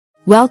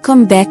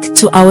Welcome back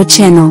to our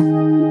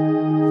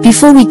channel.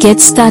 Before we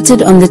get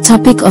started on the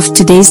topic of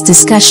today's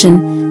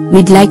discussion,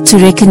 we'd like to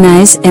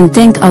recognize and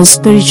thank our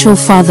spiritual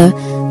father,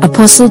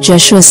 Apostle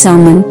Joshua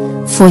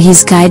Selman, for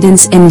his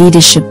guidance and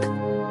leadership.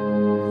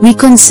 We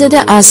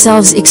consider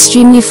ourselves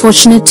extremely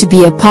fortunate to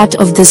be a part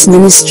of this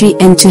ministry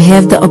and to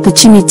have the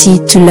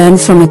opportunity to learn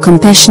from a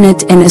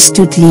compassionate and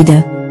astute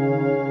leader.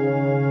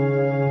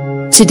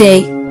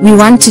 Today, we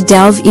want to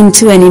delve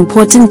into an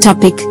important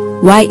topic: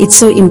 why it's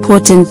so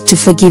important to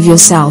forgive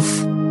yourself.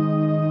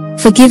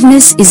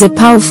 Forgiveness is a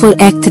powerful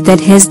act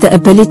that has the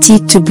ability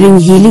to bring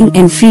healing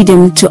and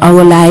freedom to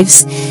our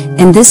lives,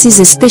 and this is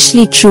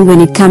especially true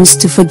when it comes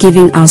to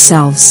forgiving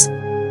ourselves.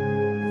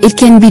 It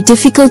can be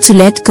difficult to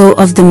let go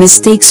of the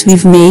mistakes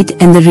we've made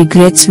and the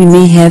regrets we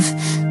may have,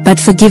 but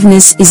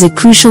forgiveness is a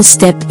crucial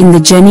step in the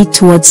journey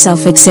towards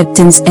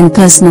self-acceptance and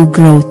personal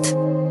growth.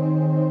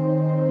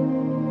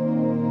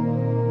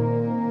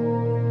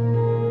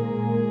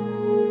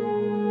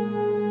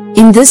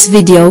 In this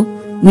video,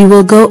 we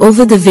will go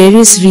over the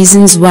various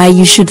reasons why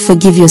you should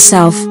forgive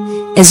yourself,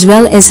 as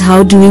well as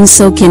how doing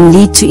so can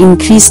lead to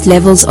increased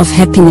levels of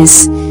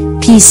happiness,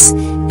 peace,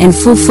 and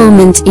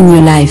fulfillment in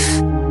your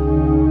life.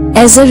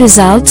 As a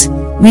result,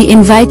 we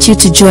invite you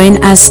to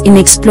join us in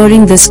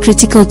exploring this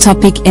critical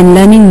topic and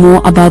learning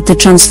more about the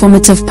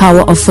transformative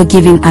power of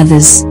forgiving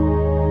others.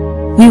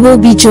 We will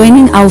be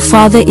joining our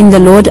Father in the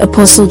Lord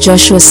Apostle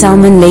Joshua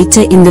Selman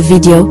later in the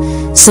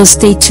video, so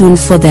stay tuned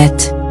for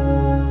that.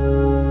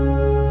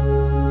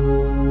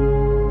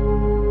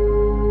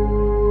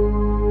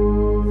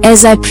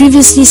 As I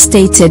previously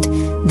stated,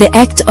 the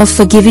act of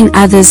forgiving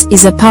others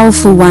is a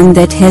powerful one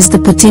that has the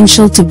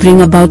potential to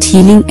bring about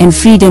healing and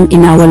freedom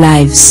in our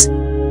lives.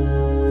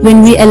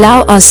 When we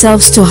allow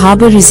ourselves to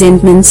harbor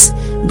resentments,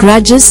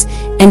 grudges,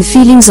 and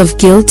feelings of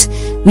guilt,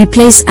 we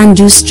place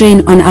undue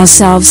strain on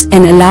ourselves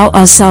and allow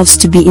ourselves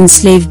to be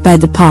enslaved by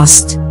the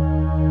past.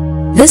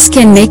 This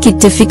can make it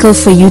difficult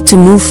for you to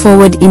move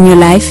forward in your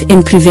life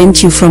and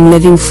prevent you from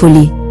living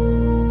fully.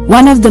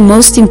 One of the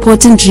most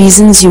important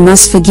reasons you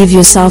must forgive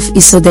yourself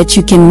is so that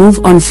you can move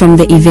on from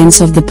the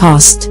events of the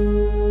past.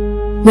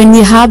 When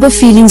we harbor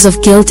feelings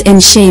of guilt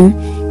and shame,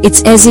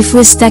 it's as if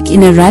we're stuck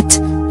in a rut,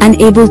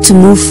 unable to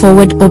move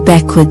forward or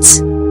backwards.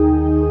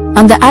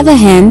 On the other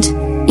hand,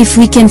 if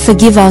we can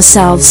forgive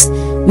ourselves,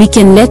 we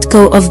can let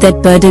go of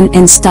that burden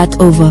and start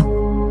over.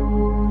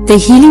 The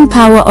healing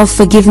power of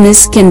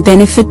forgiveness can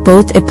benefit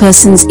both a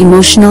person's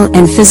emotional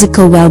and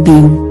physical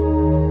well-being.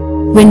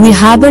 When we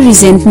harbor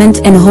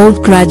resentment and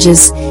hold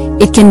grudges,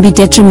 it can be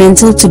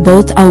detrimental to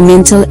both our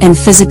mental and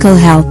physical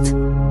health.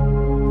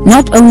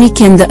 Not only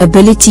can the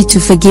ability to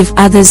forgive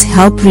others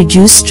help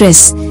reduce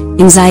stress,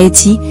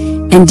 anxiety,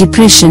 and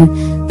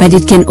depression, but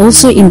it can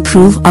also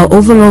improve our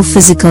overall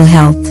physical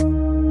health.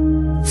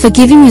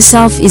 Forgiving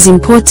yourself is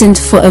important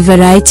for a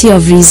variety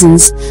of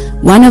reasons,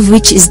 one of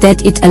which is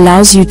that it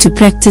allows you to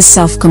practice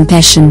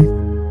self-compassion.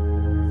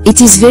 It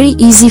is very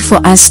easy for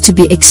us to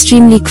be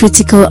extremely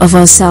critical of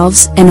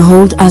ourselves and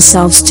hold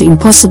ourselves to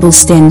impossible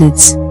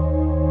standards.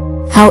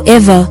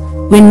 However,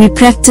 when we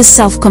practice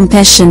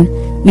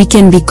self-compassion, we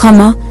can be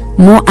calmer,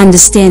 more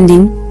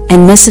understanding,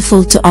 and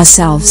merciful to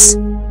ourselves.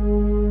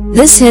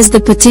 This has the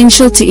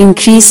potential to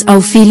increase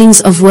our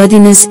feelings of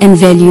worthiness and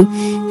value,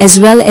 as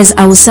well as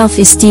our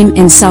self-esteem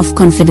and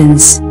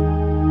self-confidence.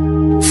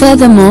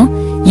 Furthermore,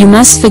 you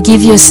must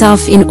forgive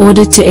yourself in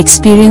order to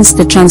experience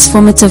the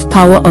transformative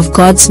power of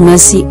God's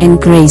mercy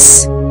and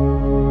grace.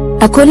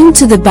 According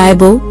to the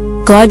Bible,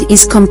 God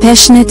is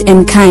compassionate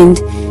and kind,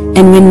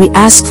 and when we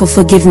ask for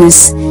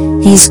forgiveness,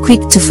 He is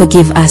quick to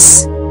forgive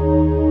us.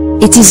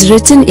 It is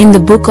written in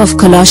the book of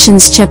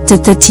Colossians chapter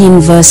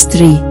 13 verse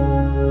 3.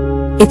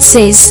 It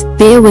says,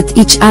 "Bear with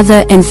each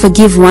other and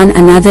forgive one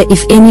another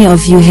if any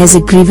of you has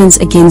a grievance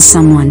against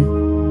someone.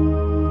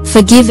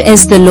 Forgive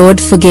as the Lord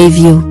forgave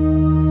you."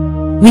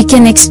 We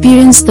can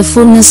experience the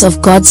fullness of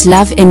God's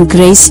love and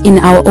grace in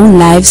our own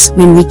lives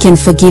when we can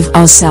forgive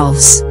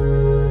ourselves.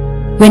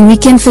 When we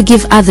can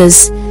forgive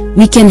others,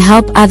 we can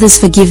help others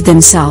forgive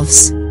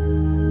themselves.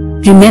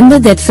 Remember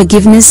that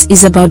forgiveness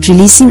is about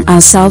releasing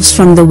ourselves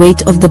from the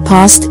weight of the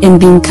past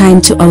and being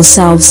kind to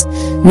ourselves,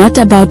 not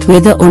about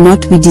whether or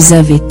not we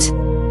deserve it.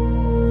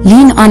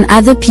 Lean on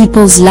other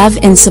people's love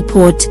and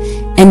support,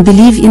 and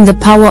believe in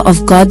the power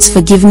of God's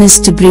forgiveness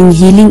to bring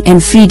healing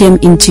and freedom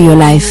into your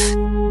life.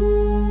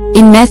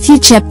 In Matthew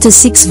chapter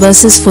 6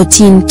 verses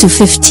 14 to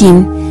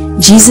 15,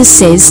 Jesus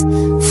says,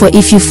 "For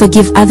if you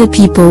forgive other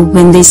people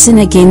when they sin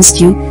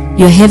against you,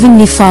 your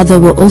heavenly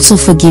Father will also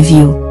forgive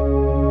you.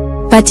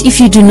 But if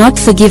you do not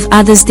forgive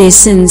others their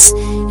sins,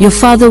 your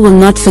Father will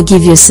not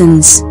forgive your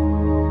sins."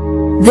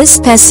 This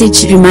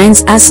passage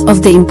reminds us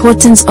of the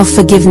importance of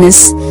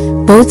forgiveness,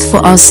 both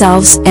for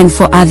ourselves and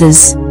for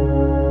others.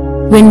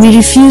 When we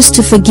refuse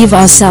to forgive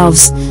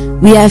ourselves,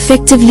 we are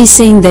effectively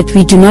saying that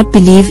we do not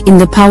believe in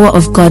the power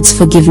of God's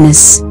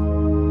forgiveness.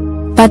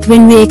 But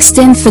when we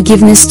extend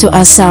forgiveness to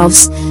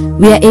ourselves,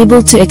 we are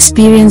able to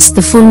experience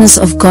the fullness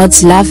of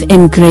God's love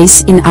and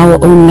grace in our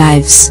own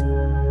lives.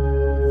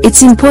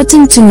 It's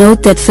important to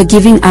note that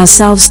forgiving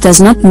ourselves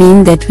does not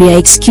mean that we are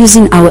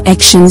excusing our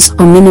actions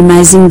or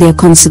minimizing their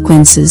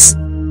consequences.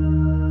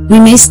 We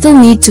may still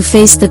need to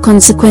face the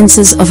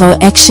consequences of our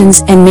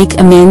actions and make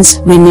amends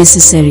when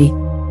necessary.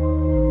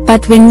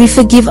 But when we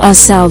forgive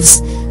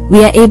ourselves,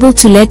 we are able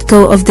to let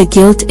go of the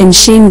guilt and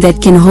shame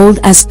that can hold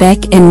us back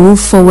and move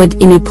forward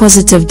in a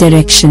positive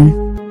direction.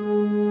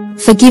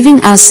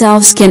 Forgiving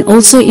ourselves can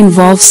also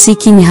involve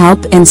seeking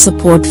help and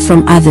support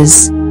from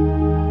others.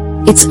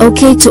 It's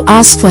okay to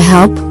ask for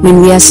help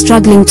when we are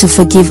struggling to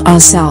forgive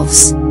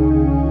ourselves.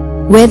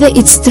 Whether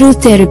it's through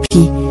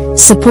therapy,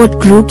 support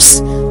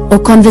groups, or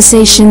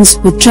conversations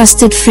with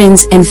trusted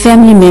friends and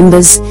family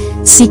members,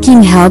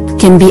 seeking help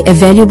can be a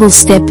valuable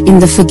step in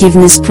the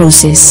forgiveness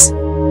process.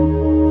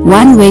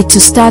 One way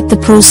to start the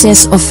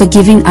process of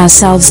forgiving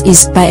ourselves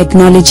is by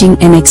acknowledging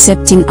and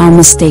accepting our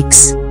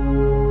mistakes.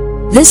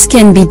 This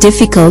can be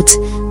difficult,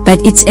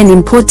 but it's an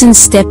important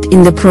step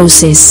in the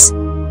process.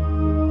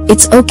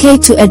 It's okay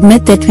to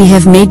admit that we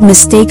have made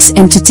mistakes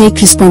and to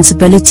take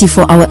responsibility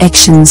for our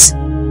actions.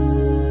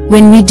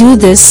 When we do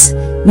this,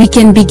 we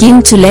can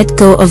begin to let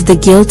go of the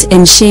guilt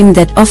and shame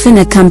that often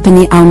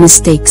accompany our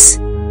mistakes.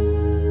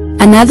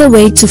 Another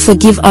way to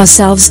forgive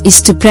ourselves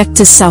is to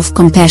practice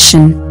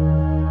self-compassion.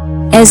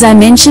 As I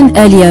mentioned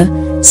earlier,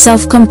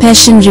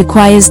 self-compassion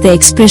requires the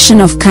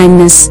expression of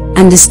kindness,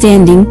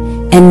 understanding,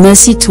 and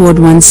mercy toward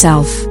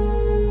oneself.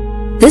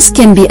 This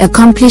can be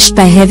accomplished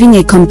by having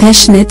a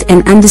compassionate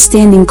and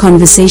understanding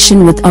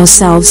conversation with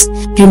ourselves,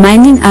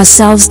 reminding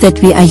ourselves that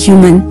we are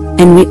human,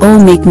 and we all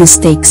make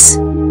mistakes.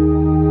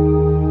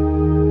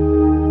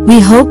 We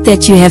hope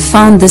that you have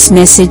found this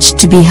message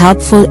to be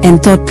helpful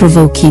and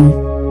thought-provoking.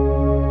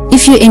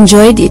 If you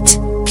enjoyed it,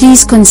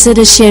 please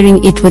consider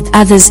sharing it with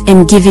others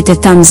and give it a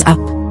thumbs up.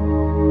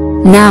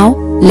 Now,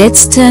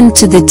 let's turn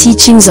to the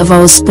teachings of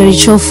our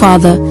spiritual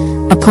father,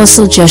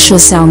 Apostle Joshua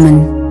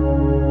Selman.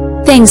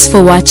 Thanks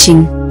for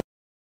watching.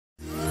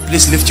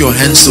 Please lift your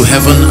hands to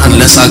heaven and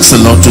let's ask the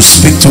Lord to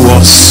speak to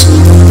us.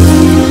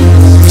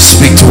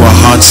 Speak to our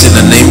hearts in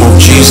the name of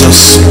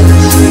Jesus.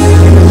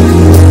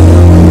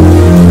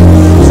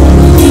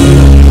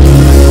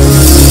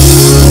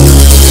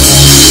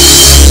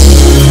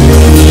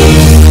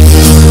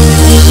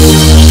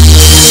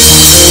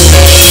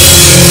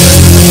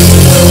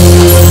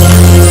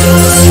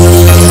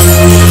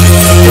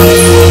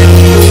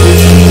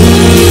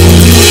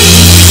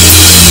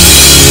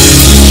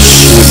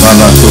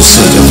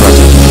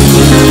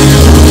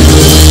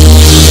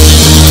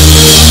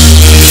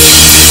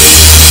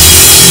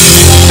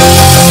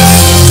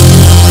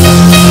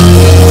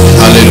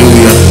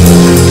 Hallelujah.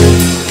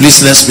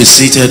 Please let's be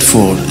seated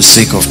for the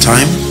sake of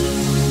time.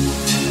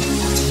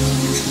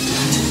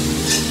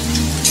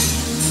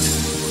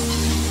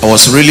 I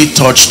was really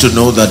touched to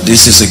know that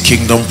this is a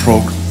kingdom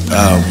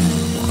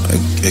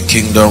a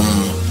kingdom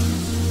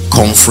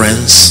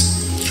conference.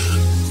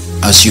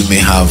 As you may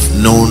have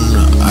known,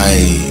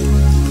 I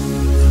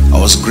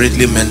was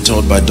greatly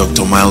mentored by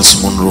Dr.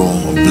 Miles Monroe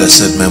of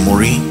blessed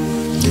memory,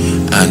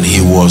 and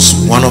he was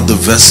one of the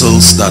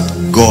vessels that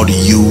God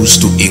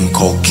used to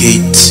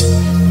inculcate,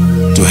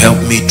 to help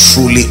me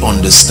truly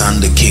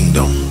understand the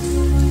kingdom.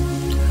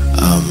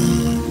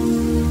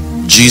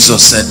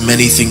 Jesus said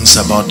many things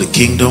about the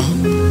kingdom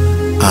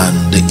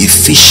and the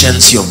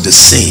efficiency of the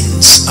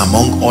saints.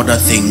 Among other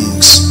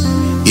things,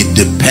 it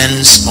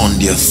depends on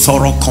their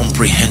thorough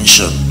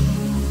comprehension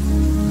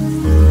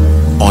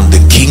on the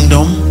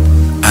kingdom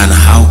and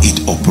how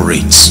it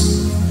operates.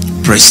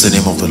 Praise the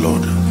name of the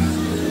Lord.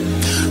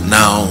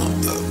 Now,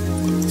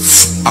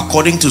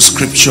 according to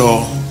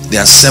scripture,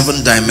 there are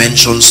 7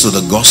 dimensions to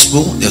the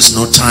gospel. There's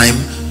no time.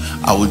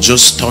 I will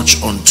just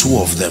touch on 2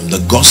 of them.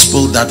 The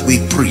gospel that we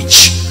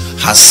preach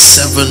has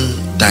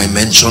 7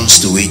 dimensions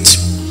to it.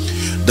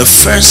 The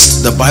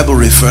first, the Bible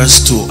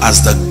refers to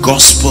as the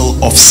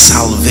gospel of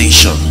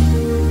salvation.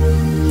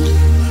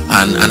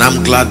 And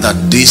I'm glad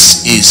that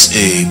this is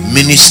a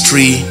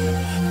ministry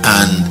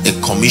and a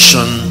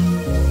commission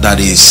that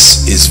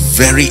is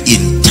very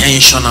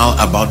intentional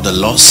about the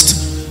lost,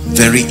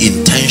 very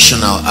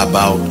intentional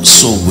about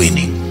soul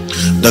winning.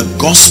 The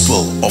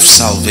gospel of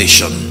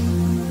salvation.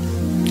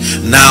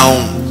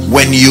 Now,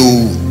 when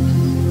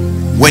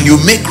you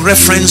make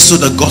reference to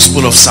the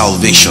gospel of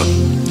salvation,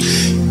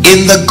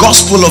 in the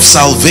gospel of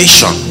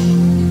salvation,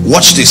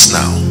 watch this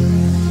now,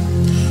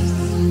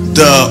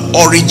 the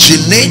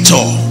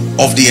originator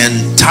of the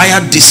entire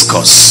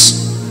discourse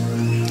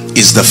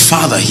is the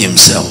Father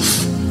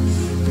himself.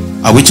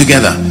 Are we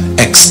together?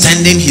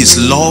 Extending his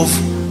love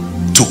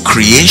to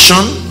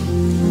creation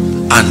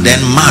and then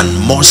man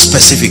more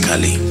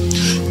specifically.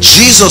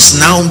 Jesus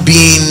now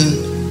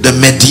being the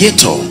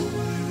mediator.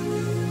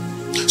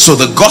 So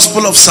the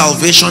gospel of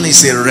salvation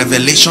is a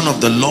revelation of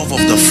the love of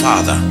the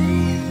Father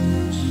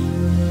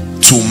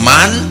to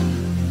man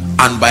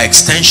and by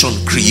extension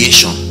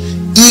creation,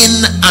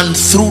 in and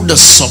through the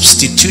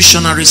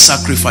substitutionary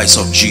sacrifice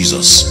of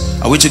Jesus.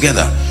 Are we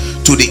together?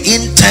 To the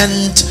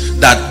intent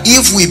that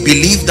if we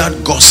believe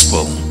that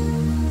gospel,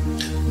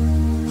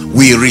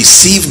 we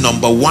receive,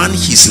 number one,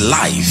 his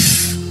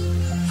life,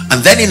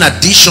 And then in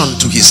addition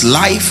to his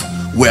life,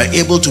 we are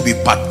able to be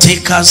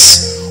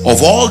partakers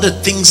of all the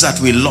things that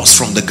we lost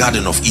from the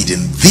Garden of Eden.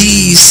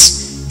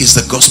 This is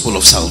the gospel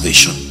of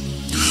salvation.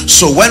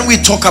 So when we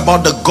talk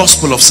about the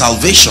gospel of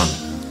salvation,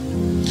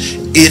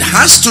 it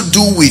has to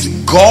do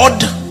with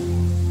God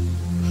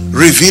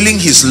revealing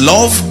his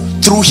love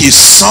through his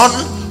son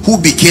who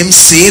became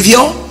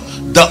savior,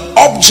 the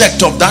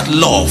object of that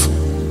love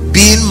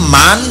being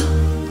man,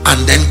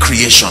 and then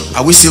creation.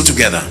 Are we still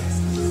together?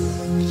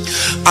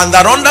 And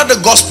that under the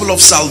gospel of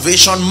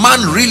salvation,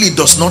 man really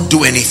does not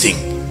do anything.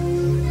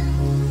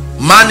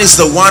 Man is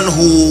the one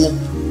who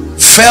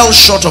fell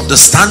short of the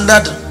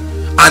standard,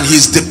 and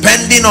he's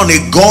depending on a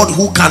God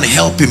who can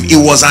help him. It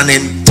was an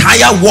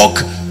entire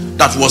work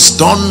that was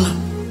done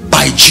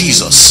by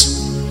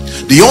Jesus.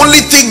 The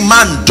only thing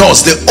man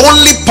does, the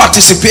only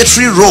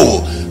participatory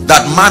role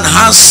that man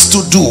has to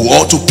do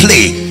or to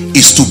play,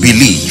 is to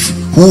believe.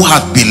 Who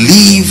hath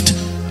believed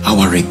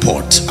our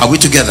report? Are we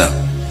together?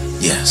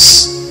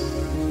 Yes.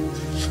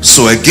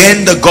 So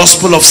again, the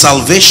gospel of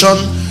salvation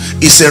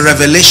is a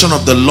revelation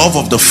of the love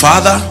of the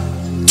Father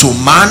to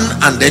man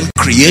and then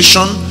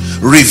creation,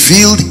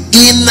 revealed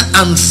in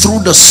and through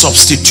the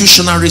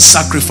substitutionary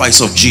sacrifice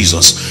of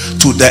Jesus,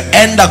 to the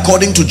end,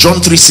 according to John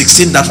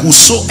 3:16, that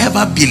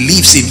whosoever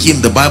believes in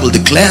him, the Bible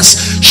declares,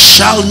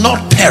 shall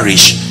not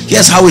perish.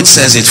 Here's how it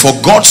says it: for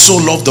God so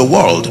loved the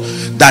world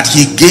that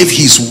he gave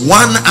his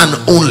one and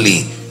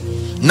only.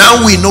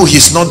 Now we know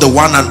he's not the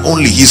one and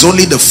only, he's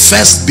only the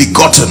first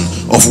begotten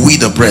of we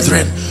the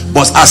brethren.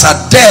 But as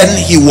at then,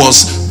 he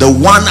was the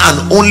one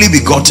and only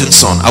begotten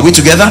son. Are we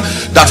together?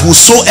 That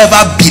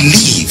whosoever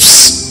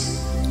believes,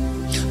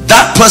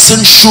 that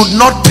person should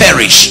not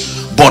perish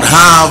but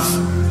have,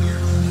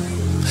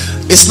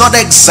 it's not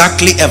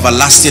exactly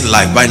everlasting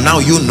life. By now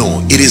you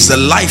know it is the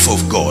life of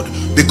God,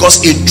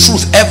 because in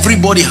truth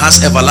everybody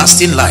has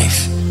everlasting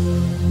life.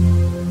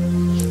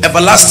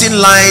 Everlasting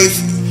life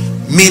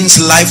means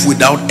life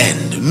without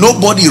end.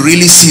 Nobody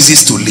really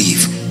ceases to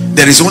live.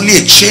 There is only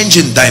a change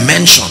in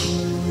dimension.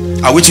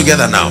 Are we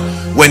together now?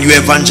 When you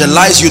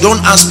evangelize, you don't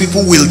ask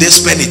people will they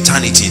spend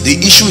eternity. The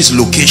issue is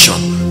location.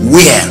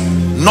 Where?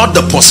 Not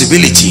the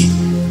possibility.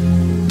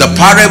 The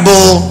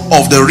parable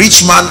of the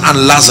rich man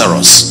and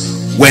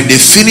Lazarus, when they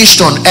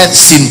finished on earth,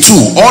 scene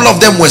 2, all of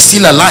them were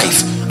still alive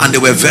and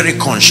they were very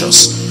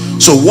conscious.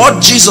 So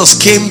what Jesus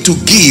came to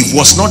give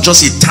was not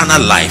just eternal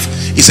life,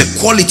 it's a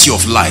quality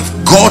of life,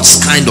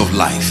 God's kind of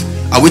life.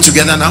 Are we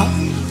together now?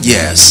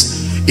 Yes.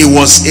 It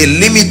was a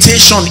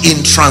limitation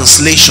in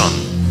translation,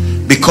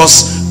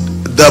 because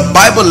the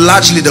Bible,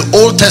 largely the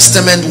Old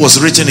Testament,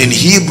 was written in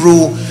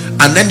Hebrew,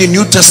 and then the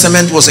New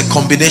Testament was a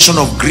combination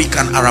of Greek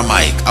and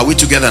Aramaic. Are we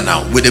together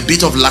now? With a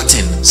bit of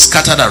Latin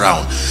scattered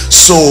around.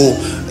 So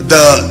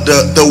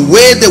the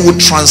way they would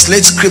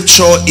translate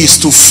scripture is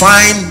to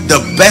find the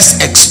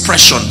best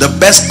expression, the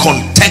best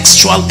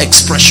contextual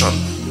expression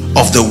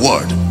of the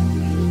word.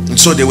 And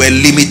so there were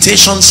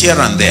limitations here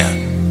and there.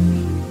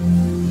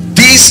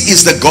 This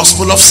is the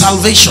gospel of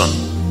salvation.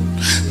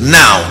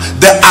 Now,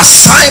 the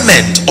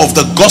assignment of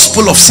the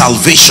gospel of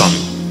salvation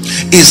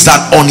is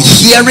that on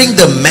hearing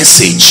the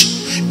message,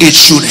 it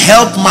should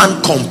help man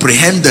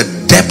comprehend the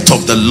depth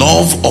of the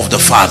love of the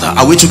Father.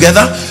 Are we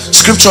together?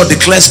 Scripture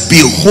declares,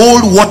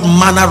 behold what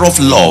manner of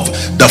love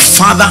the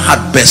Father had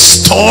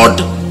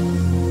bestowed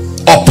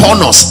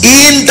upon us,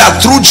 in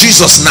that through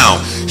Jesus now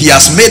he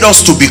has made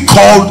us to be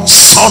called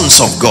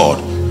sons of God.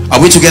 Are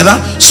we together?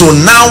 So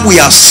now we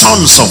are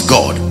sons of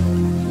God.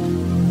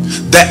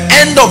 The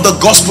end of the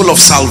gospel of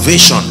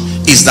salvation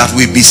is that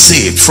we be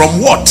saved from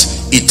what?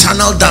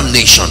 Eternal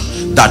damnation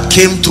that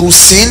came through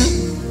sin.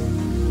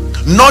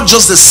 Not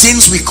just the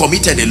sins we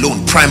committed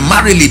alone,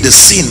 primarily the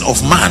sin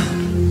of man.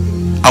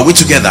 Are we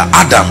together?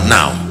 Adam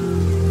now.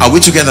 Are we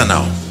together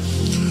now?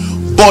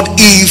 But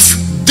if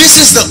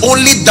this is the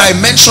only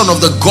dimension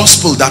of the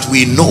gospel that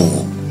we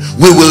know,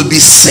 we will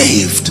be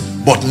saved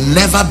but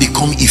never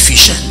become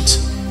efficient.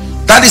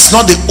 That is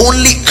not the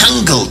only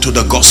angle to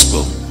the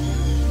gospel.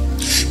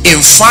 In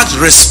fact,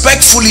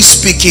 respectfully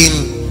speaking,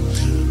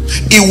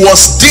 it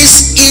was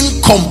this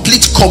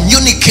incomplete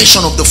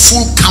communication of the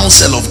full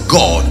counsel of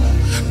God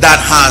that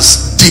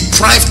has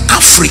deprived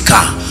Africa,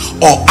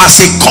 or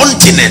as a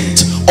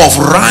continent, of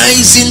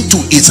rising to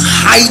its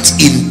height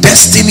in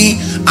destiny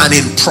and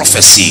in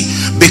prophecy.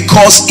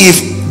 Because if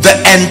the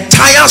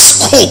entire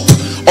scope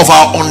of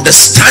our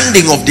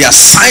understanding of the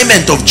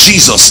assignment of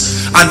Jesus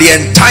and the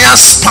entire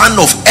span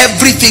of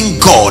everything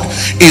God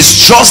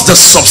is just the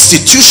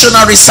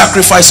substitutionary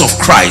sacrifice of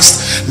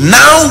Christ,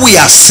 now we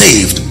are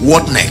saved,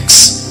 what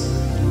next?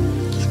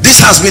 This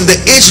has been the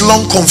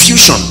age-long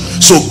confusion.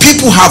 So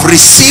people have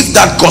received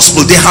that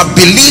gospel, they have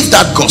believed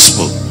that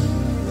gospel.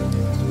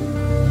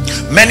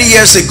 Many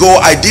years ago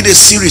I did a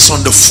series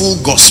on the full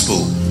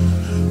gospel,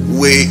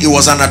 where it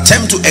was an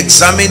attempt to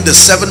examine the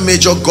 7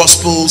 major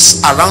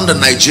gospels around the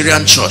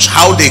Nigerian church,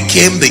 how they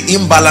came, the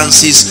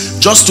imbalances,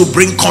 just to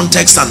bring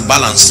context and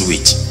balance to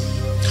it.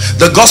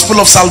 The gospel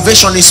of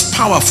salvation is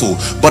powerful,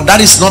 but that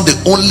is not the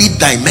only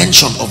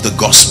dimension of the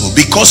gospel,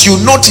 because you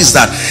notice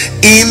that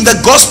in the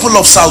gospel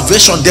of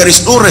salvation there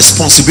is no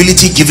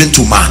responsibility given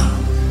to man.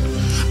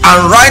 And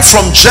right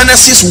from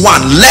Genesis 1,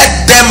 let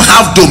them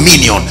have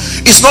dominion.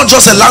 It's not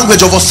just a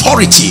language of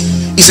authority,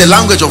 it's a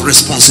language of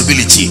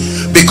responsibility,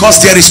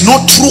 because there is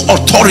no true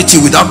authority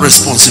without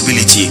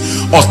responsibility.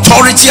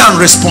 Authority and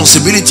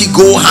responsibility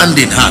go hand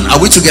in hand.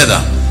 Are we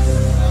together?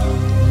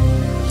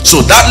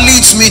 So that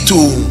leads me to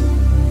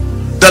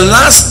the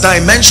last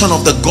dimension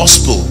of the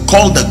gospel,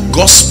 called the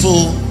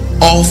gospel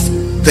of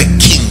the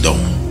kingdom.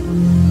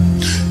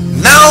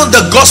 Now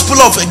the gospel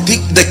of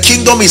the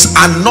kingdom is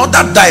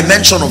another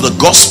dimension of the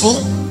gospel,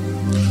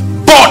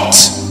 but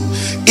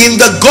in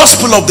the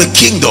gospel of the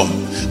kingdom,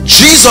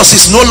 Jesus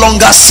is no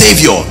longer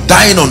savior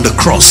dying on the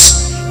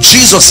cross.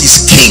 Jesus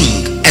is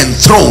king,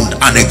 enthroned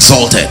and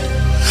exalted.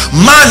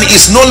 Man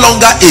is no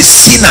longer a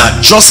sinner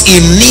just in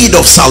need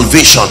of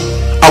salvation.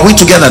 Are we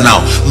together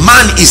now?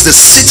 Man is the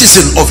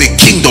citizen of a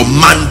kingdom,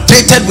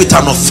 mandated with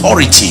an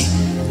authority.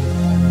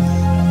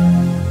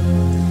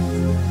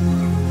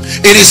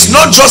 It is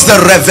not just the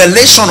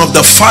revelation of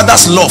the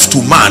Father's love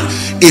to man,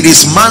 it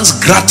is man's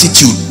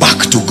gratitude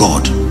back to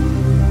God.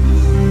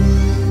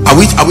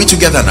 Are we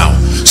together now?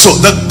 So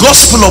the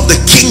gospel of the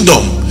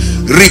kingdom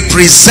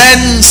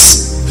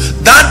represents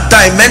that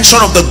dimension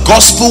of the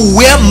gospel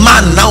where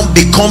man now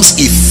becomes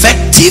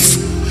effective,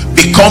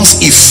 becomes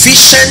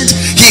efficient.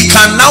 He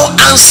can now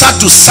answer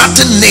to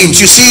certain names.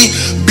 You see,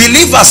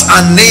 believers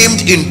are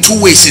named in two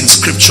ways in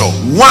scripture.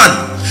 One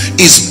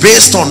is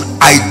based on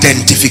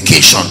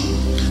identification.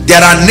 There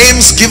are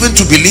names given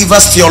to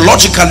believers,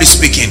 theologically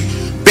speaking,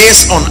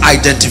 based on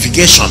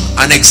identification.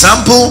 An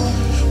example,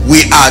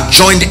 we are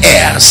joint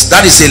heirs.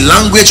 That is a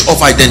language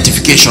of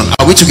identification.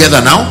 Are we together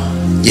now?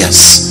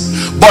 Yes.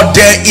 But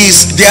there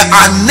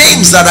are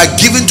names that are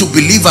given to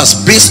believers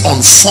based on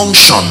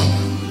function.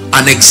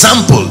 An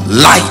example,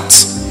 light.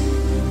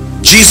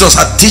 Jesus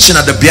had teaching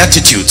at the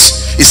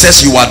Beatitudes. He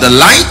says, you are the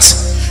light,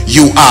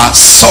 you are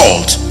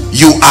salt,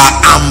 you are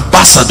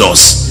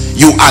ambassadors,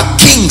 you are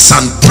kings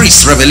and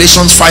priests.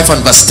 Revelations 5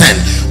 and verse 10.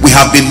 We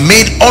have been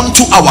made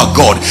unto our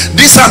God.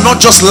 These are not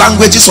just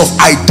languages of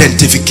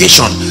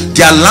identification,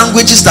 they are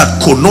languages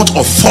that connote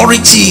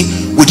authority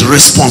with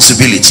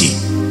responsibility.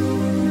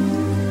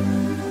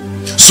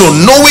 So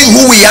knowing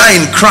who we are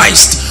in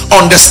Christ,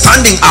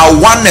 understanding our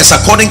oneness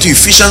according to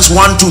Ephesians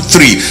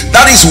 1:2-3,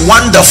 that is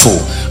wonderful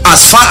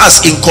as far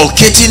as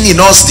inculcating in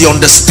us the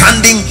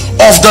understanding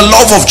of the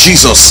love of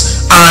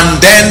Jesus and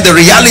then the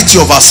reality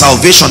of our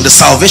salvation, the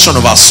salvation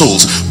of our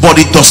souls. But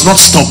it does not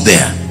stop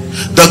there.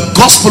 The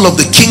gospel of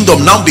the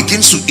kingdom now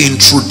begins to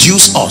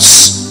introduce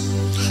us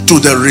to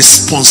the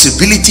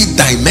responsibility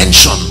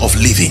dimension of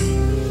living.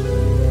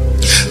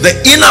 The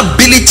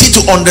inability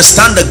to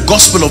understand the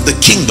gospel of the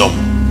kingdom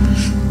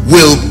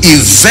will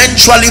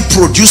eventually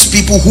produce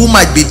people who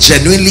might be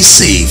genuinely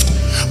saved,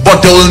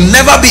 but they will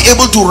never be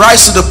able to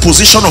rise to the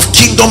position of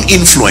kingdom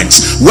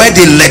influence where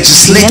they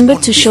legislate.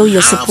 Remember to show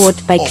your support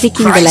by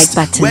clicking the like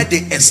button.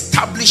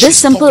 This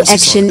simple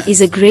action is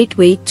a great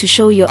way to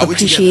show your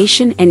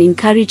appreciation and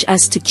encourage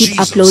us to keep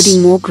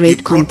uploading more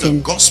great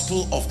content.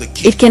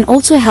 It can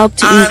also help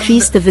to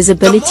increase the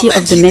visibility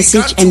of the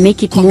message and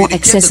make it more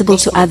accessible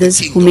to others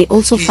who may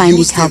also find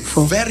it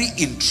helpful.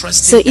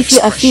 So if you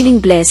are feeling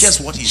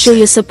blessed, show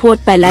your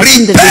support by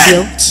liking the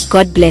video.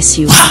 God bless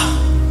you.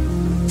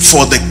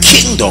 For the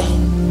kingdom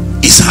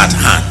is at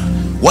hand.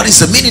 What is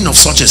the meaning of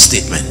such a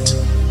statement?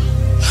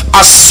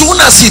 As soon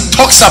as he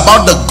talks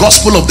about the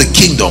gospel of the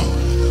kingdom,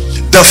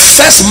 the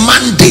first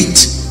mandate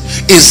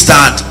is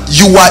that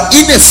you are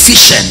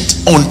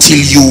inefficient until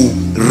you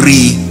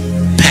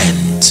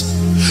repent.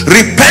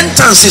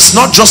 Repentance is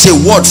not just a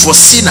word for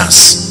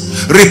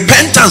sinners.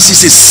 Repentance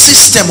is a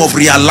system of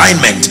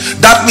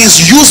realignment. That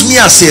means use me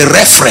as a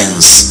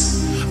reference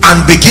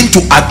and begin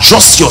to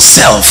adjust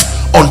yourself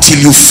until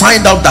you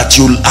find out that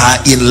you are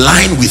in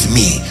line with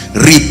me.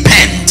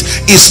 Repent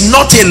is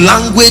not a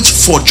language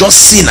for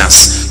just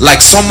sinners, like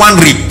someone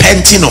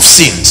repenting of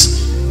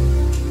sins.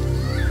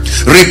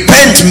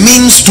 Repent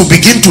means to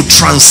begin to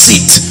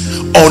transit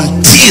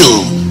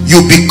until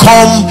you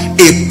become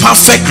a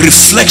perfect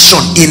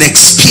reflection in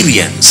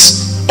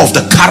experience of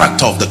the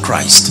character of the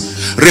Christ.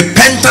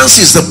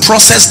 Repentance is the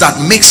process that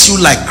makes you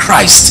like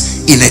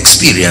Christ in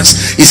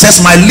experience. It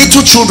says, my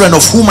little children,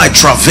 of whom I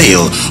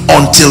travail,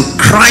 until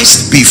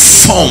Christ be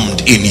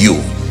formed in you.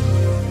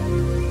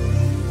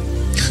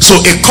 So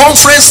a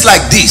conference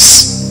like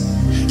this,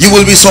 you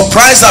will be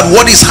surprised at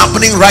what is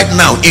happening right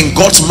now in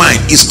God's mind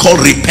is called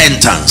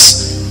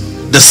repentance,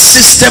 the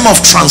system of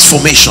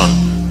transformation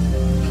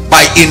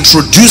by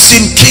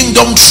introducing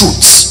kingdom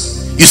truths.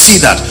 You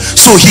see that?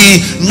 So he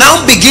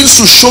now begins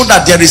to show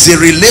that there is a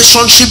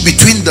relationship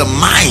between the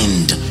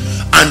mind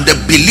and the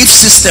belief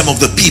system of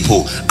the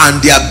people,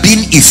 and they are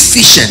being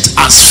efficient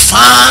as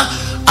far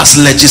as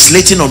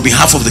legislating on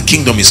behalf of the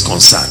kingdom is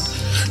concerned.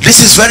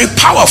 This is very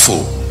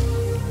powerful.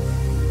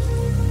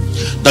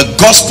 The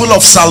gospel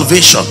of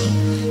salvation,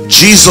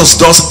 Jesus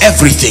does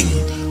everything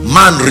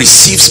man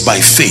receives by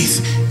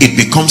faith, it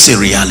becomes a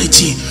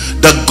reality.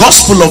 The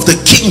gospel of the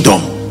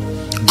kingdom,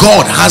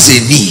 God has a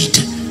need.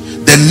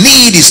 The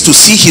need is to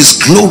see his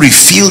glory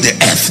fill the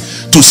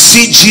earth, to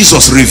see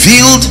Jesus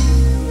revealed,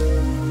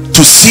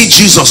 to see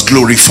Jesus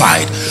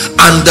glorified.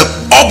 And the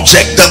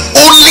object, the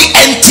only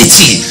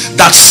entity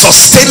that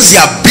sustains the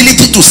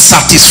ability to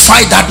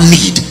satisfy that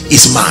need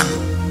is man.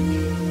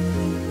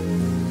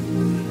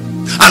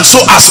 And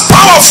so as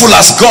powerful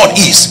as God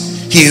is,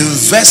 he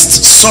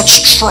invests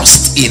such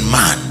trust in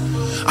man,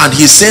 and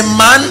he said,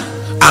 man,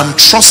 I'm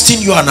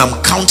trusting you and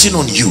I'm counting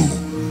on you,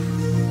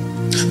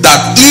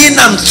 that in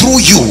and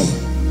through you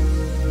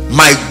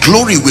my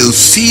glory will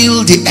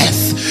fill the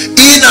earth.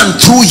 In and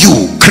through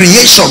you,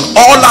 creation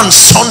all and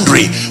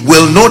sundry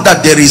will know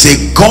that there is a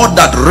God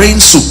that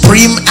reigns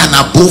supreme and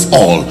above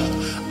all.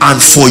 And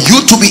for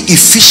you to be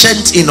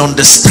efficient in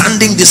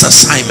understanding this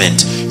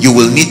assignment, you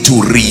will need to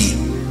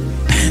repent.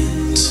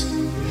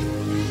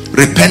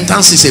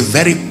 Repentance is a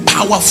very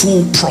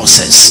powerful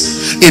process.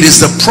 It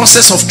is the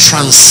process of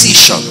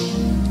transition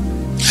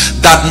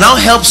that now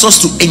helps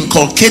us to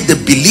inculcate the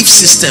belief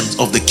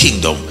systems of the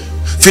kingdom.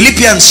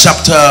 Philippians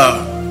chapter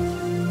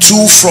 2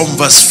 from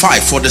verse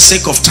 5, for the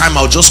sake of time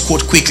I'll just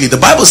quote quickly. The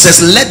Bible says,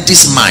 let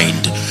this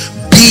mind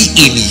be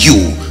in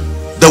you.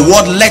 The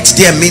word let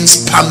there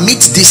means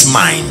permit this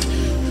mind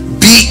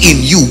be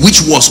in you, which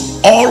was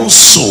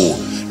also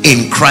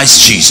in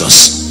Christ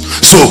Jesus.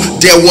 So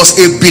there was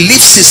a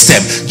belief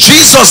system.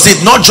 Jesus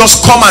did not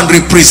just come and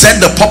represent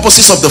the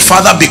purposes of the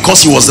Father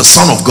because he was the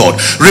Son of God.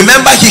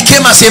 Remember, he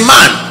came as a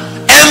man,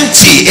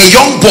 empty, a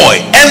young boy,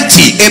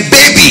 empty, a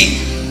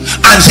baby.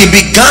 And he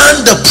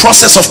began the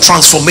process of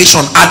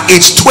transformation at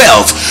age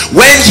 12.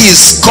 When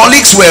his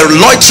colleagues were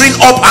loitering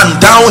up and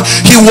down,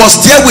 he was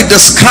there with the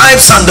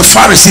scribes and the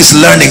Pharisees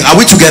learning. Are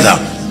we together?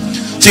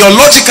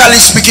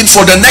 Theologically speaking,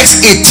 for the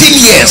next 18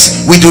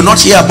 years, we do not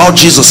hear about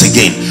Jesus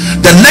again.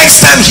 The next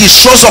time he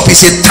shows up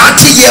is a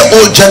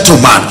 30-year-old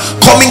gentleman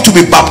coming to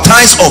be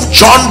baptized of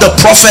John the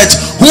prophet,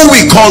 who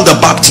we call the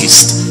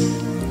Baptist.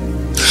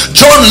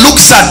 John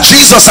looks at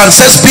Jesus and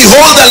says,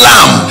 behold the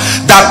Lamb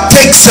that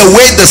takes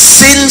away the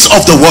sins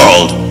of the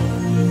world.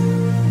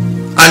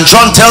 And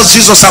John tells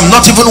Jesus, I'm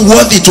not even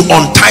worthy to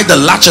untie the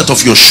latchet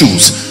of your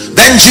shoes.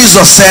 Then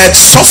Jesus said,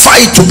 suffer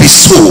it to be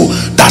so,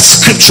 that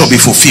scripture be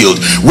fulfilled.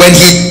 When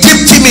he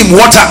dipped him in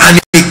water and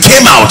he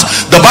came out,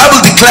 the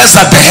Bible declares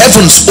that the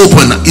heavens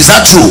opened. Is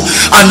that true?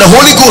 And the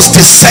Holy Ghost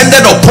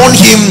descended upon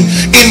him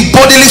in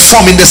bodily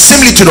form, in the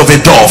similitude of a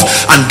dove.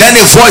 And then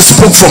a voice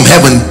spoke from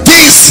heaven,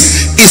 this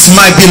is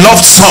my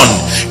beloved Son,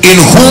 in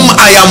whom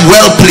I am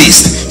well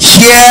pleased.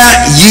 Hear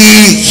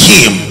ye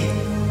him.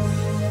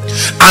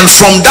 And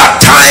from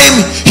that time,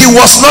 he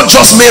was not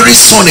just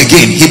Mary's son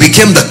again. He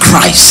became the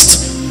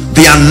Christ,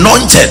 the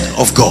anointed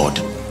of God.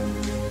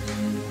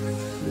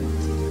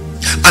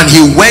 And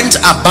he went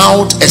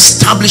about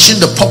establishing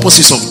the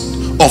purposes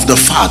of the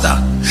Father.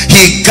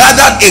 He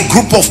gathered a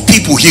group of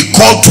people. He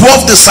called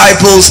 12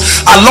 disciples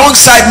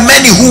alongside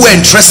many who were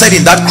interested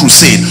in that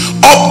crusade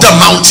up the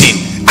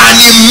mountain. And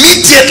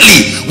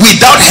immediately,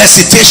 without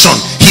hesitation,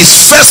 his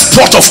first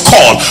port of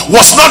call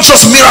was not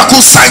just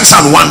miracles, signs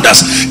and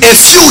wonders. A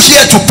few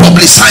here to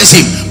publicize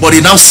him, but he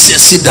now says,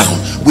 sit down,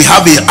 we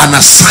have an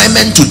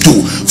assignment to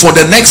do. For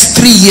the next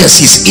 3 years,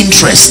 his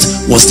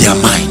interest was their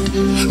mind.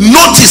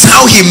 Notice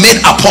how he made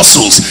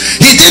apostles.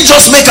 He didn't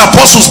just make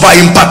apostles by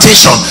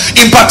impartation.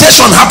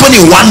 Impartation happened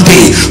in one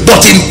day,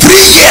 but in 3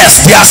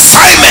 years the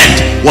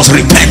assignment was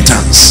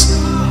repentance.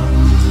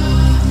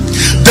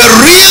 The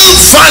real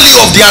value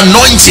of the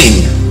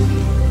anointing,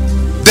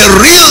 the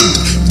real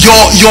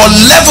your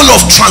level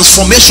of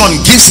transformation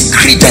gives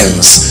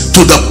credence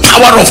to the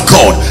power of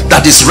God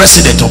that is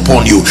resident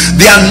upon you.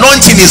 The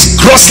anointing is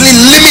grossly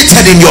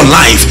limited in your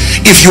life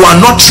if you are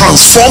not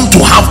transformed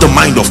to have the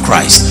mind of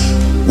Christ.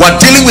 We're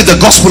dealing with the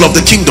gospel of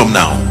the kingdom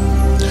now.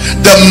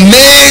 The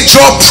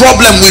major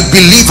problem with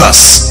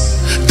believers,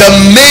 the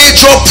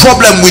major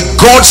problem with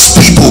God's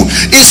people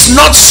is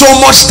not so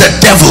much the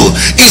devil,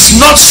 it's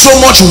not so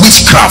much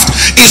witchcraft,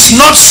 it's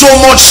not so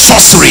much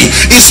sorcery,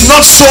 it's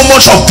not so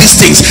much of these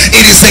things.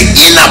 It is the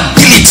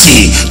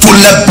inability to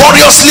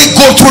laboriously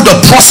go through the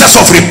process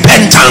of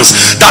repentance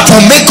that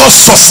will make us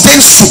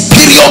sustain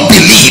superior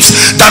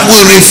beliefs that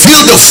will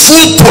reveal the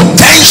full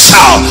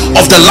potential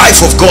of the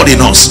life of God in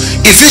us.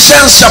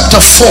 Ephesians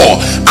chapter 4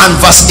 and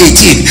verse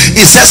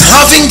 18, it says,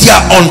 having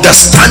their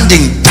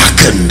understanding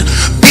darkened,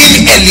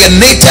 being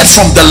alienated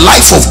from the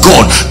life of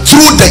God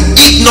through the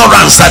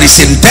ignorance that is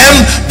in them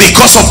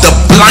because of the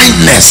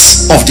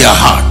blindness of their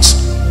heart.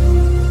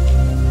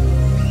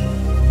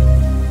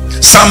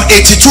 Psalm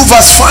 82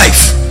 verse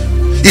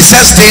 5, it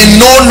says, they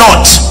know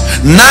not,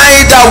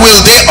 neither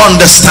will they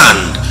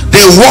understand.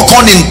 They walk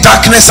on in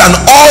darkness, and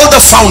all the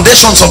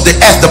foundations of the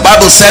earth, the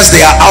Bible says, they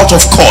are out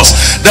of course.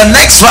 The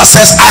next verse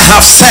says, I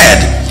have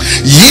said,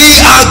 ye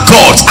are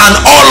gods, and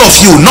all of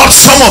you, not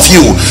some of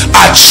you,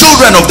 are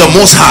children of the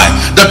Most High.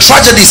 The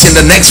tragedy is in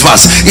the next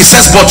verse. It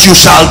says, but you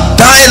shall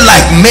die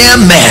like mere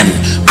men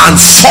and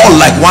fall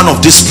like one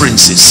of these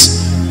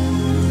princes.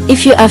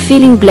 If you are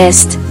feeling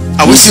blessed,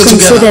 Are we Please still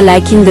consider together?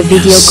 liking the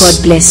video. Yes. God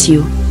bless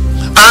you.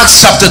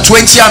 Acts chapter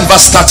 20 and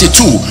verse 32.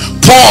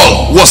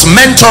 Paul was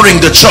mentoring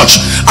the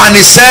church, and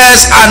he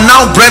says, and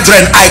now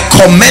brethren, I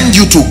commend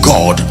you to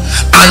God,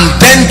 and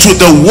then to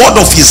the word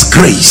of his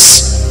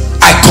grace.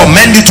 I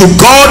commend you to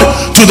God,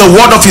 to the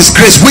word of his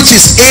grace, which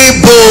is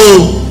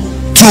able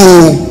to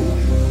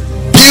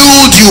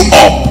build you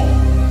up.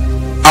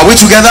 Are we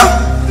together?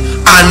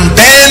 And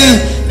then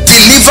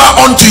deliver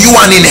unto you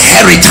an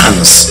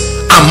inheritance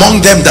among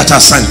them that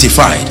are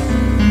sanctified.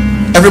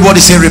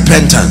 Everybody say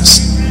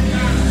repentance.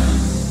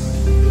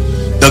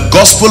 The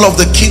gospel of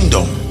the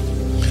kingdom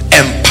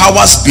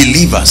empowers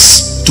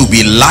believers to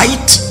be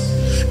light,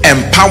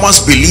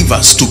 empowers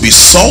believers to be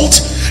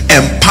salt,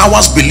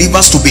 empowers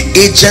believers to be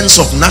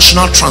agents of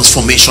national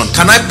transformation.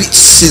 Can I be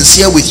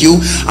sincere with you?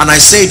 And I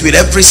say it with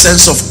every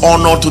sense of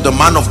honor to the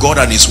man of God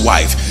and his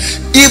wife.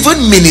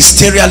 Even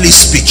ministerially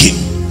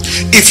speaking,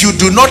 if you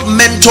do not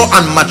mentor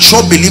and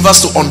mature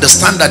believers to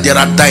understand that there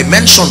are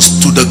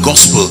dimensions to the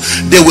gospel,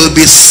 they will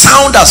be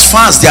sound as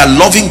far as their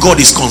loving God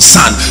is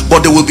concerned,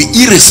 but they will be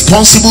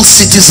irresponsible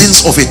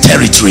citizens of a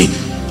territory.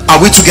 Are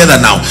we together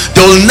now?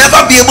 They will never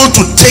be able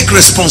to take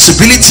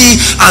responsibility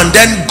and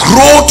then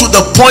grow to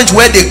the point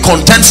where they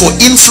contend for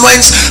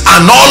influence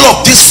and all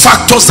of these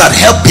factors that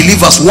help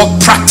believers walk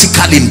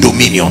practical in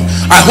dominion.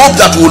 I hope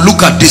that we'll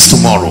look at this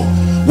tomorrow.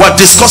 We're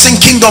discussing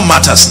kingdom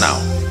matters now.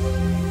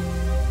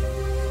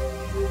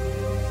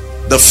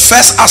 The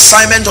first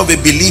assignment of a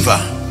believer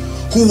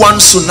who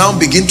wants to now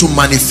begin to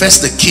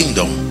manifest the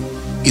kingdom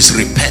is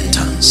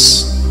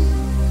repentance.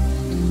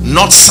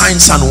 Not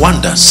signs and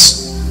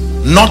wonders,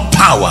 not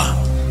power,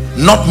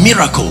 not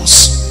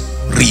miracles.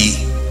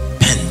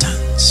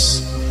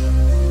 Repentance.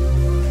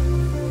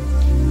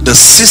 The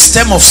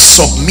system of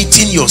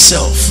submitting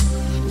yourself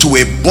to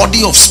a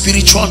body of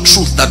spiritual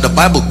truth that the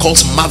Bible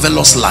calls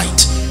marvelous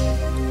light,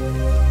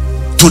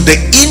 to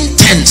the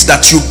intent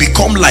that you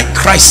become like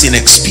Christ in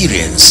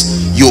experience,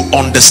 you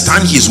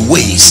understand his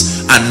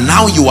ways, and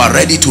now you are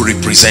ready to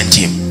represent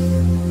him.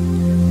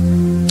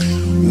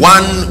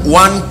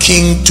 One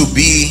king to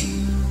be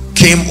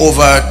came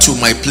over to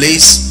my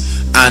place,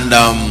 and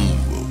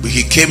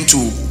he came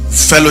to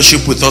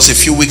fellowship with us a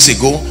few weeks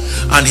ago,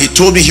 and he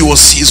told me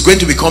he's going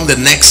to become the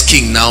next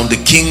king. Now the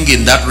king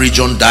in that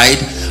region died,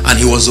 and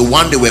he was the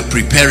one they were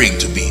preparing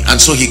to be,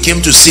 and so he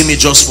came to see me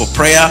just for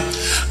prayer.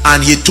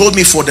 And he told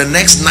me for the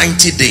next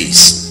 90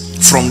 days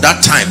from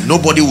that time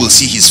nobody will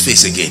see his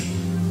face again.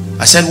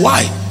 I said,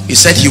 why? He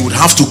said he would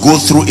have to go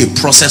through a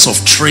process of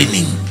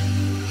training,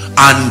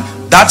 and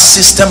that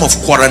system of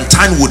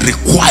quarantine would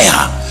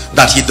require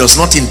that he does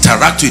not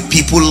interact with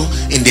people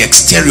in the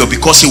exterior,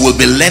 because he will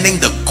be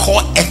learning the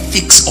core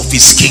ethics of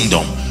his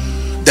kingdom.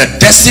 The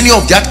destiny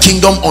of that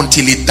kingdom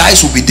until he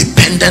dies will be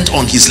dependent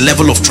on his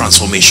level of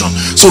transformation.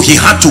 So he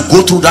had to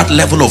go through that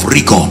level of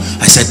rigor.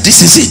 I said, this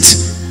is it.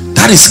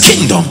 That is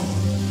kingdom.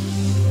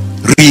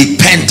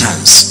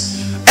 Repentance.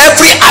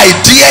 Every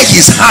idea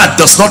he's had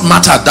does not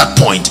matter at that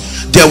point.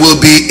 There will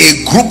be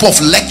a group of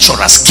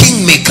lecturers,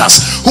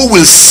 kingmakers, who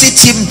will sit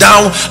him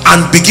down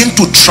and begin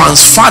to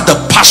transfer the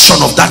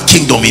passion of that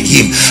kingdom in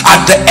him.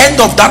 At the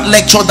end of that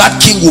lecture, that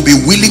king will be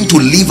willing to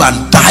live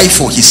and die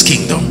for his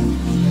kingdom.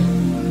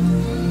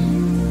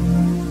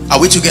 Are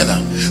we together?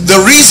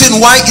 The reason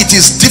why it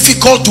is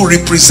difficult to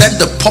represent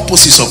the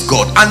purposes of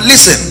God, and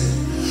listen,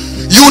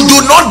 you do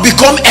not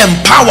become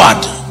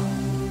empowered.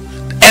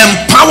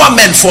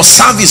 Empowerment for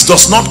service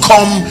does not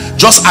come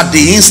just at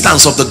the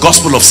instance of the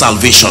gospel of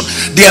salvation.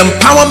 The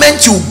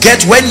empowerment you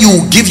get when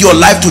you give your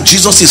life to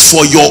Jesus is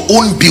for your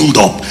own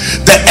build-up.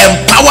 The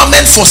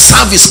empowerment for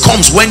service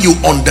comes when you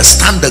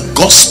understand the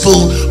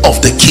gospel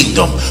of the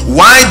kingdom.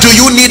 Why do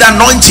you need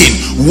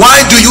anointing?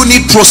 Why do you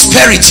need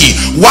prosperity?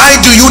 Why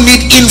do you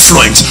need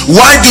influence?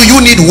 Why do you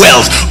need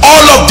wealth?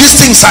 All of these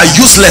things are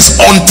useless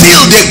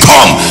until they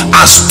come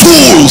as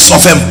tools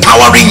of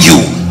empowering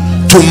you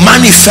to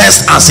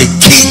manifest as a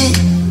king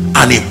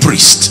and a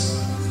priest.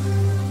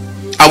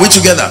 Are we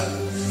together?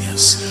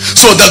 Yes.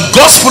 So the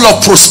gospel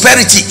of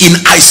prosperity in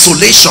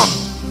isolation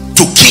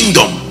to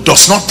kingdom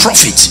does not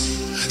profit.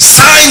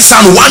 Signs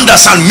and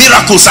wonders and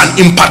miracles and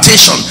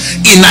impartation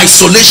in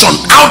isolation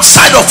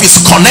outside of its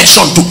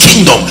connection to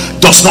kingdom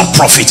does not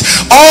profit.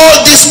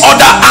 All these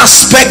other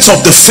aspects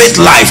of the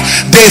faith life,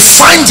 they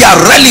find their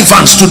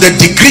relevance to the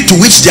degree to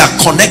which they are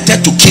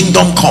connected to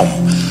kingdom come.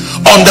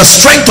 On the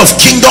strength of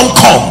kingdom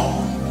come,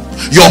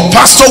 your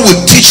pastor will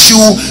teach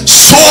you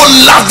so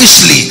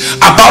lavishly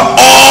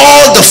about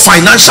all the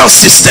financial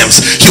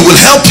systems. He will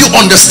help you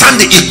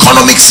understand the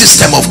economic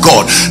system of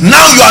God.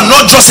 Now you are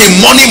not just a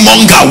money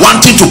monger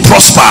wanting to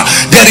prosper.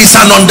 There is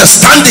an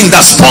understanding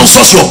that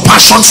sponsors your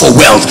passion for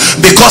wealth,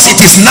 because it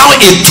is now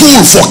a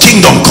tool for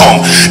kingdom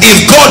come.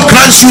 If God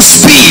grants you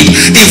speed,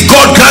 if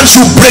God grants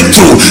you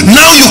breakthrough,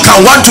 now you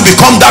can want to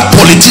become that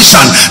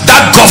politician,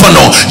 that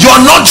governor. You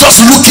are not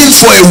just looking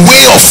for a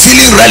way of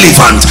feeling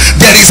relevant.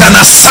 There is an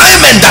assignment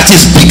that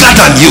is bigger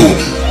than you.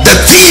 The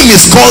theme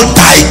is called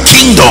thy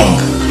kingdom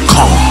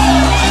come.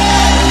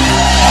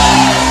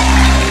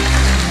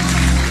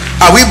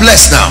 Are we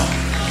blessed now?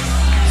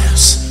 Yes.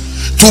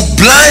 To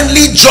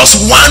blindly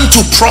just want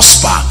to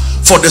prosper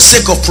for the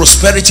sake of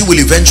prosperity will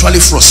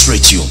eventually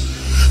frustrate you.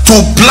 To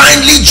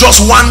blindly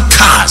just want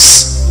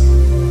cars.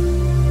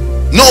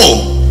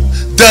 No.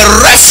 The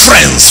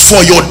reference for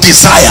your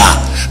desire,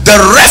 the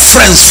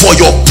reference for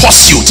your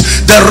pursuit,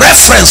 the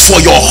reference for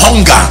your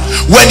hunger.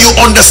 When you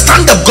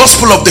understand the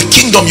gospel of the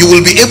kingdom, you will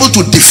be able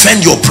to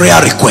defend your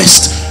prayer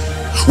request.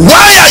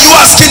 Why are you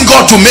asking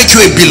God to make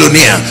you a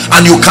billionaire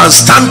and you can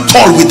stand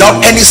tall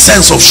without any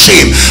sense of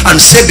shame and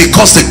say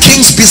because the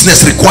king's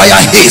business require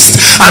haste?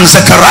 And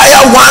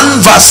Zechariah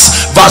 1 verse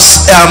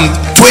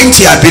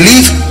 20, I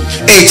believe,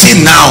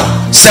 18 now,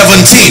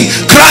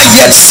 17, cry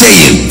yet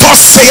saying,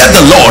 thus saith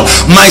the Lord,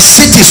 my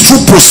cities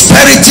through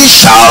prosperity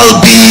shall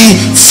be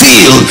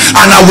filled,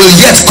 and I will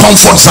yet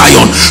comfort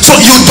Zion. So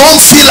you don't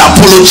feel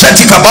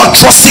apologetic about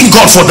trusting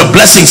God for the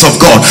blessings of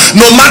God.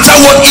 No matter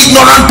what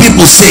ignorant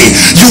people say,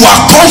 you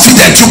are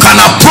confident you can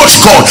approach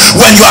God.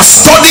 When you are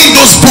studying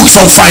those books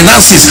on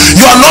finances,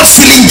 you are not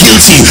feeling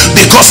guilty,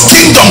 because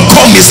kingdom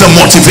come is the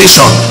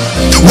motivation.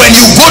 When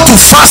you go to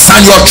fast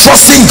and you are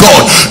trusting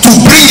God to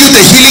bring you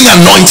the healing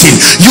anointing,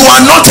 you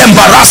are not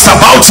embarrassed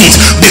about it,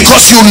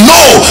 because you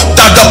know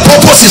that the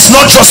purpose is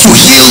not just to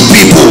heal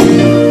people.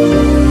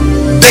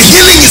 The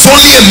healing is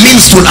only a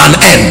means to an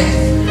end.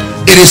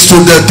 It is to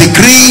the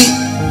degree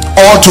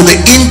or to the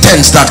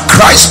intent that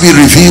Christ be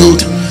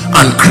revealed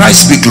and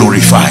Christ be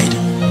glorified.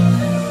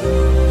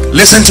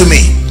 Listen to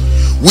me.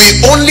 We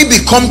only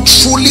become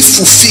truly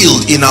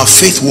fulfilled in our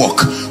faith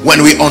walk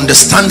when we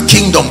understand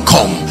kingdom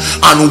come,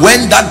 and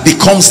when that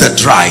becomes the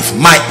drive.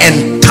 My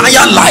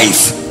entire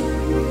life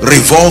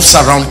revolves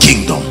around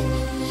kingdom.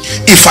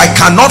 If I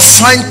cannot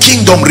find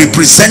kingdom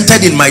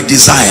represented in my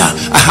desire,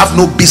 I have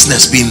no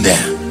business being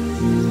there.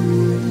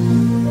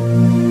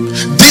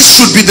 This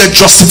should be the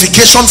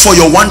justification for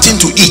your wanting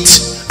to eat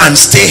and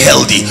stay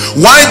healthy.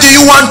 Why do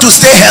you want to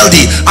stay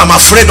healthy? I'm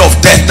afraid of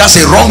death. That's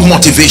a wrong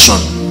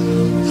motivation.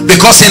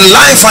 Because in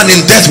life and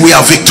in death we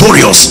are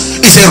victorious.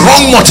 It's a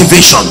wrong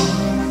motivation.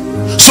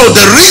 So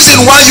the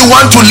reason why you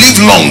want to live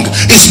long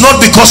is not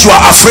because you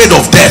are afraid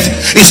of death.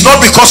 It's not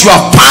because you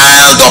have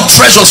piled up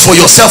treasures for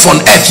yourself on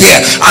earth here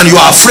and you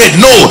are afraid.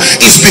 No,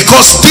 it's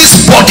because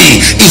this body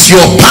is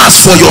your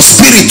pass for your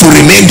spirit to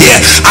remain there,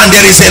 and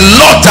there is a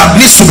lot that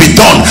needs to be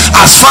done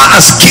as far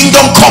as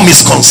kingdom come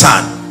is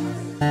concerned.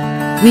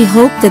 We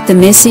hope that the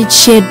message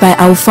shared by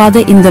our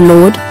Father in the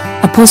Lord,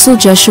 Apostle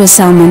Joshua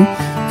Selman,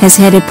 has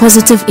had a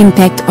positive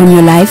impact on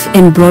your life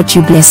and brought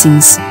you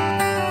blessings.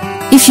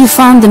 If you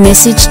found the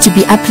message to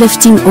be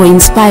uplifting or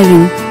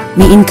inspiring,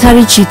 we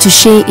encourage you to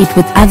share it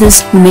with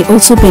others who may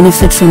also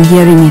benefit from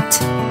hearing it.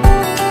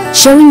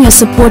 Showing your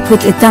support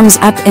with a thumbs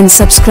up and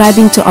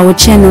subscribing to our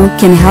channel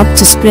can help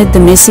to spread the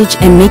message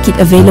and make it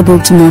available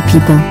to more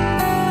people.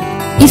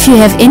 If you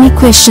have any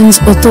questions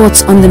or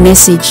thoughts on the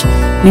message,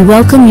 we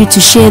welcome you to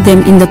share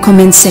them in the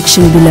comments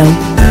section below.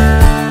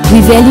 We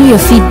value your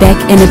feedback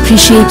and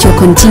appreciate your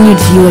continued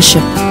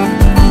viewership.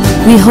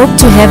 We hope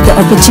to have the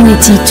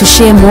opportunity to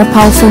share more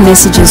powerful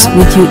messages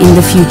with you in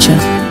the future.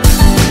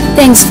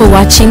 Thanks for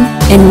watching,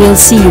 and we'll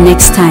see you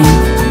next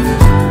time.